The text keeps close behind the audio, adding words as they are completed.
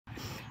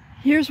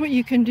Here's what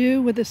you can do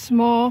with a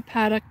small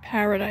paddock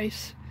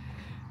paradise.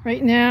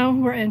 Right now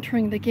we're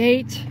entering the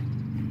gate.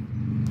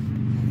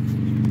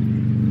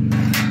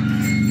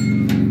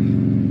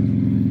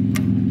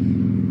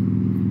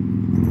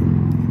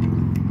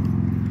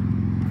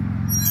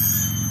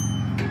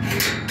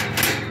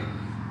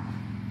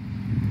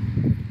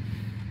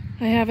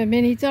 I have a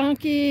mini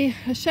donkey,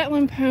 a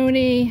Shetland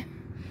pony,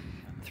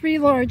 3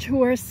 large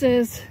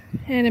horses,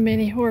 and a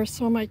mini horse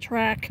on my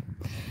track.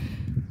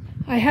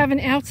 I have an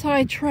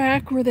outside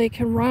track where they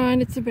can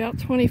run. It's about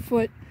 20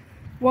 foot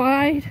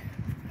wide.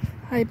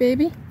 Hi,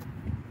 baby.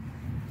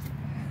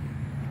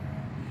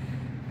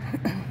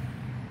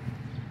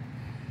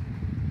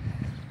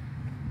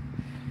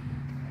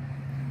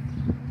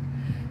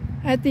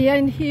 At the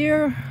end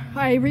here,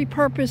 I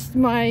repurposed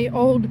my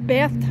old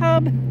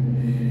bathtub,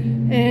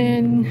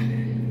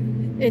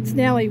 and it's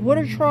now a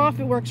water trough.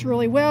 It works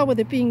really well with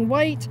it being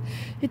white.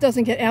 It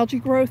doesn't get algae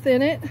growth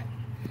in it.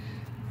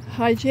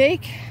 Hi,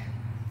 Jake.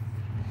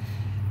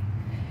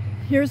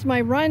 Here's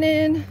my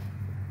run-in,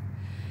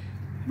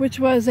 which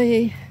was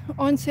a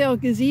on-sale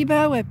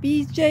gazebo at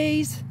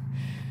BJ's.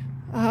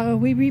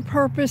 We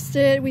repurposed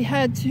it. We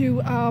had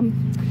to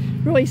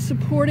really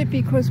support it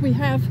because we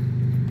have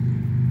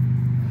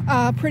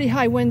pretty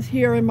high winds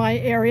here in my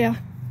area.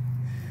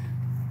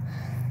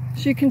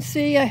 As you can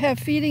see, I have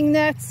feeding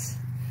nets.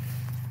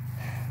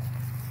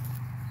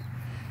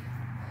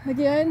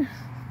 Again,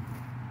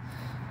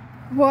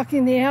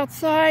 walking the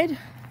outside.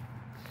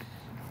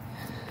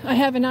 I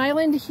have an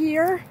island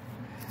here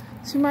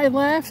to my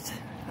left.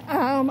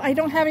 I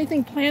don't have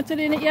anything planted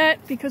in it yet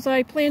because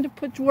I plan to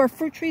put dwarf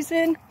fruit trees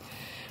in.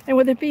 And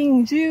with it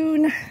being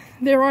June,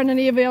 there aren't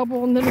any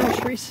available in the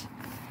nurseries.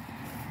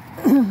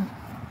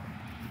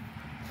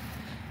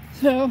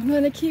 So I'm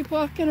going to keep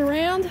walking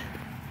around.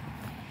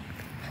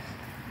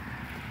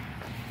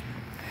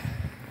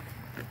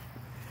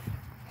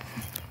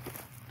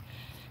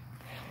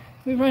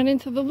 We run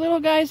into the little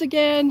guys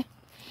again.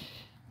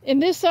 In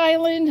this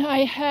island,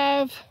 I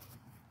have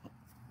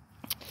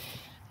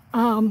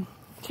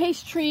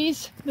case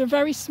trees. They're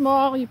very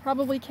small. You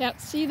probably can't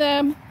see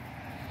them.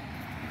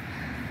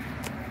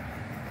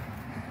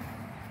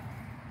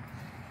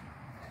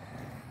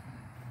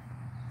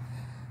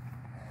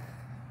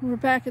 We're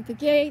back at the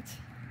gate.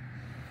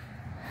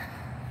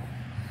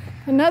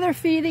 Another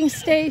feeding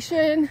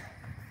station.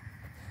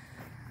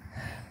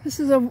 This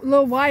is a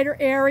little wider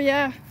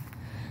area.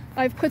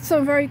 I've put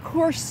some very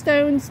coarse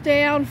stones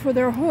down for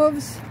their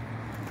hooves.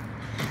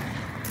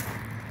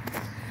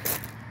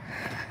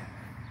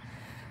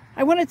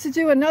 I wanted to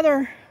do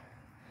another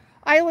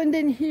island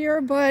in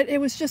here, but it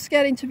was just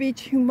getting to be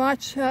too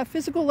much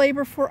physical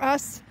labor for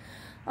us.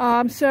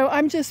 So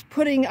I'm just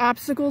putting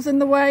obstacles in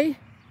the way.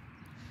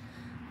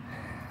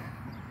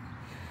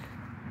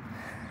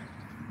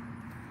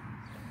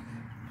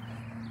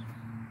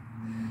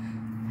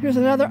 Here's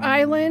another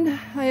island.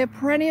 I have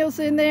perennials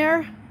in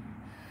there.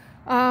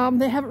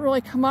 They haven't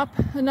really come up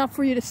enough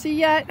for you to see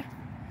yet.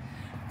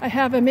 I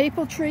have a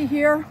maple tree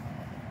here.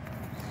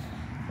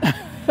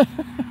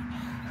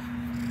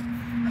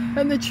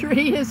 And the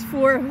tree is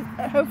for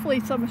hopefully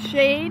some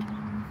shade.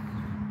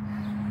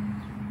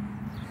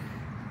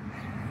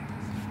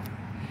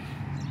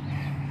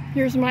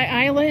 Here's my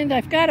island.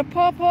 I've got a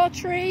pawpaw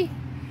tree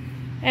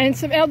and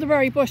some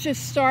elderberry bushes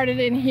started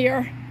in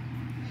here.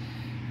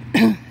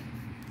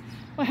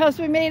 My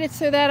husband made it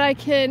so that I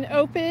can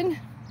open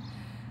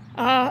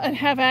and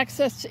have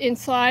access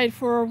inside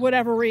for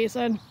whatever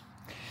reason.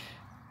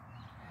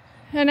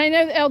 And I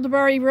know the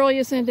elderberry really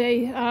isn't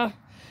a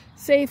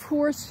safe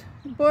horse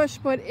bush,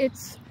 but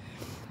it's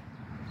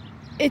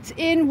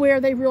in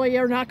where they really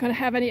are not going to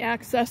have any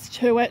access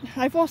to it.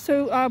 I've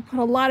also put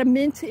a lot of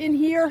mint in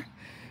here,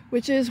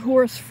 which is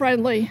horse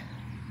friendly.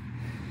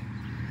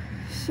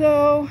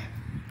 So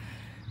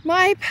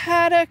my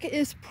paddock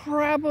is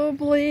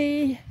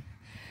probably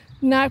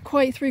not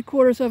quite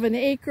 3/4 of an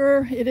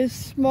acre. It is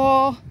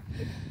small,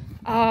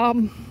 but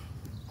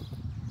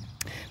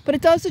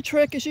it does the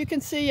trick. As you can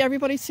see,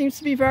 everybody seems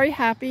to be very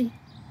happy.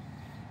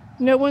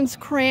 No one's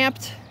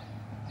cramped.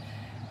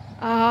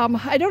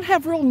 I don't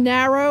have real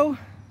narrow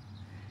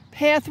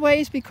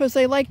pathways because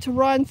they like to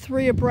run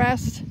 3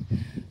 abreast.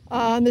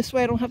 And this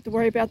way I don't have to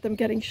worry about them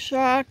getting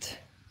shocked.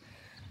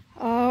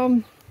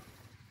 Another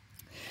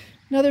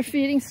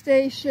feeding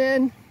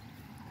station.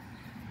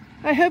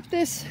 I hope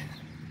this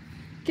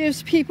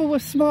gives people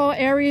with small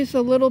areas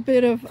a little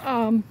bit of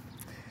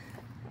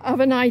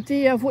an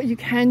idea of what you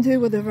can do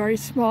with a very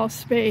small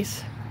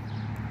space.